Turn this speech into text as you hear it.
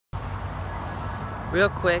Real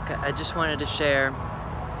quick, I just wanted to share,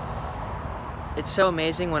 it's so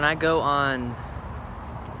amazing when I go on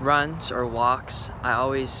runs or walks, I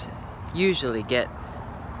always usually get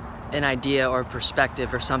an idea or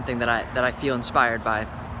perspective or something that I feel inspired by.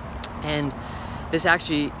 And this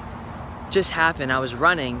actually just happened. I was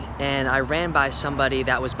running and I ran by somebody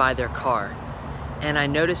that was by their car, and I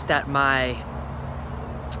noticed that my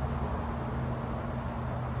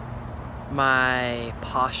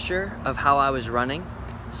posture of how I was running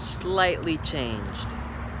slightly changed.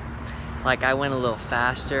 Like I went a little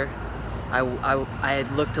faster. I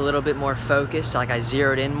had looked a little bit more focused, like I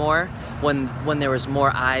zeroed in more when there was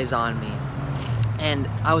more eyes on me. And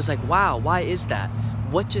I was like, wow, why is that?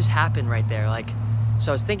 What just happened right there?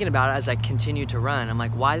 So I was thinking about it as I continued to run. I'm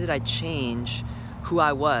like, why did I change who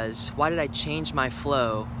I was? Why did I change my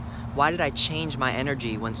flow? Why did I change my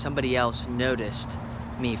energy when somebody else noticed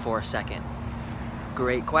me for a second?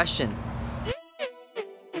 Great question.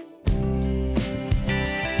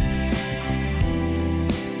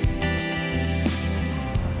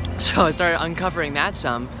 So I started uncovering that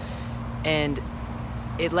some, and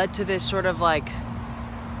it led to this sort of like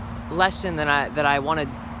lesson that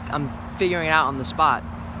I'm figuring it out on the spot.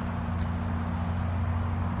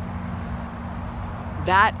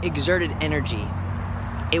 That exerted energy.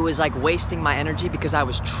 It was like wasting my energy because I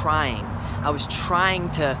was trying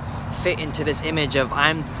to fit into this image of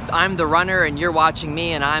I'm the runner and you're watching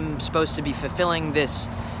me and I'm supposed to be fulfilling this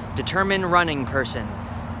determined running person.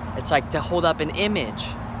 It's like to hold up an image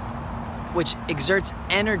which exerts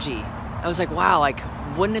energy. I was like, wow,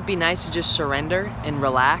 wouldn't it be nice to just surrender and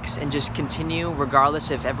relax and just continue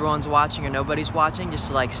regardless if everyone's watching or nobody's watching, just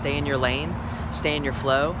to stay in your lane, stay in your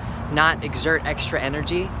flow, not exert extra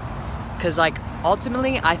energy? Because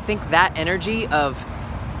ultimately, I think that energy of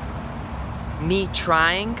me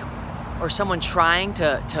trying or someone trying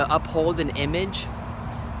to uphold an image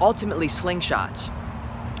ultimately slingshots.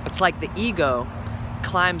 It's like the ego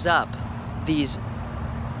climbs up these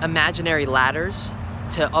imaginary ladders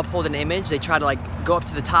to uphold an image. They try to go up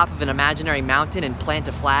to the top of an imaginary mountain and plant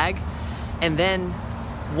a flag, and then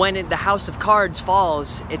when the house of cards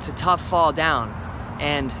falls, it's a tough fall down.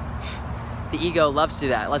 And the ego loves to do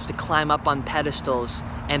that. It loves to climb up on pedestals,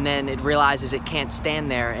 and then it realizes it can't stand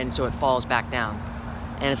there, and so it falls back down.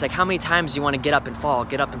 And it's like, how many times do you want to get up and fall,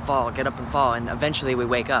 get up and fall, get up and fall? And eventually we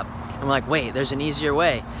wake up and we're like, wait, there's an easier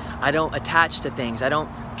way. I don't attach to things. I don't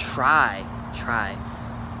try.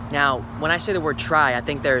 Now, when I say the word try, I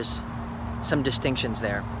think there's some distinctions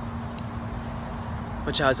there,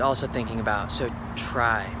 which I was also thinking about. So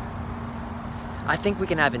try. I think we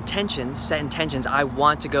can have intentions, set intentions. I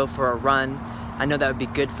want to go for a run. I know that would be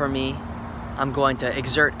good for me. I'm going to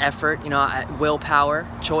exert effort, willpower,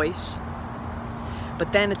 choice.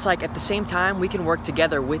 But then it's like at the same time, we can work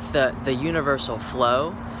together with the universal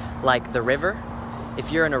flow, like the river.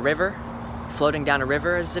 If you're in a river, floating down a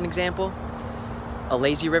river as an example, a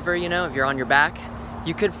lazy river, if you're on your back,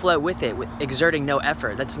 you could float with it, exerting no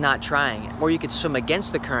effort. That's not trying. Or you could swim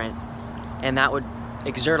against the current, and that would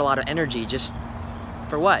exert a lot of energy. Just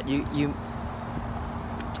for what? You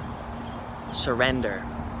surrender.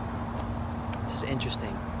 This is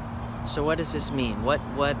interesting. So what does this mean?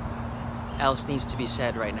 What else needs to be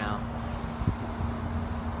said right now?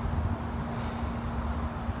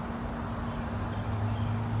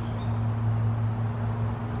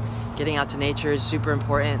 Getting out to nature is super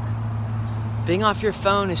important. Being off your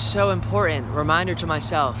phone is so important. Reminder to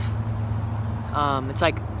myself. It's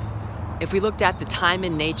like if we looked at the time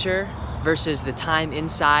in nature versus the time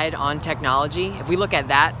inside on technology, if we look at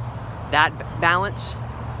that balance,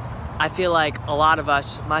 I feel like a lot of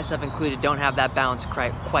us, myself included, don't have that balance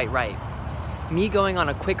quite right. Me going on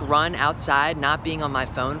a quick run outside, not being on my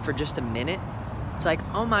phone for just a minute, it's like,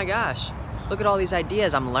 oh my gosh, look at all these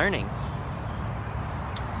ideas I'm learning.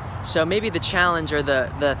 So maybe the challenge or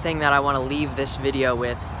the thing that I want to leave this video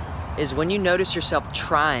with is when you notice yourself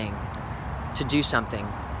trying to do something,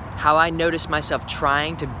 how I notice myself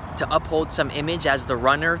trying to uphold some image as the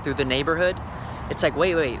runner through the neighborhood, it's like,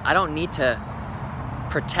 wait, I don't need to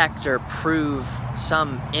protect or prove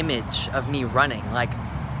some image of me running.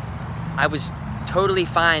 I was totally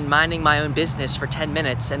fine minding my own business for 10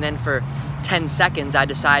 minutes, and then for 10 seconds I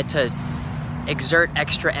decide to exert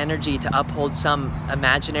extra energy to uphold some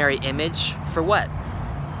imaginary image. For what?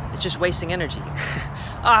 It's just wasting energy.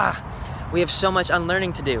 We have so much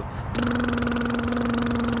unlearning to do.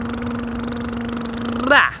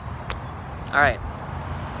 All right,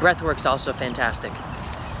 breathwork's also fantastic.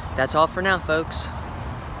 That's all for now, folks.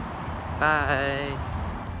 Bye.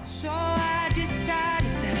 So I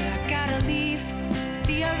decided that I gotta leave.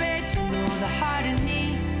 The original, the heart in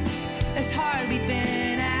me has hardly been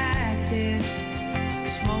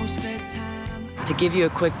to give you a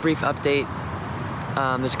quick brief update,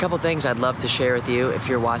 there's a couple things I'd love to share with you if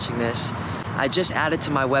you're watching this. I just added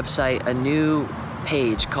to my website a new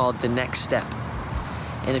page called The Next Step.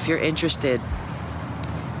 And if you're interested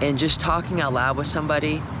in just talking out loud with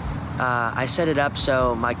somebody, I set it up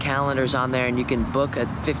so my calendar's on there and you can book a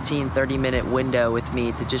 15-30 minute window with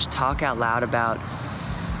me to just talk out loud about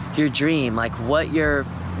your dream, like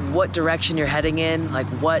what direction you're heading in, like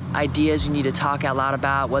what ideas you need to talk out loud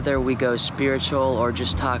about, whether we go spiritual or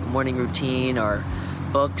just talk morning routine or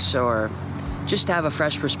books, or just to have a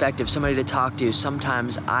fresh perspective, somebody to talk to.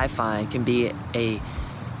 Sometimes I find can be a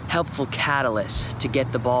helpful catalyst to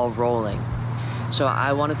get the ball rolling. So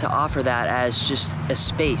I wanted to offer that as just a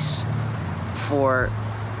space for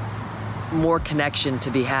more connection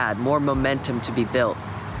to be had, more momentum to be built.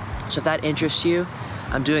 So if that interests you,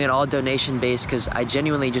 I'm doing it all donation based because I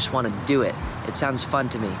genuinely just want to do it. It sounds fun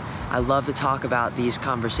to me. I love to talk about these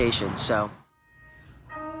conversations. So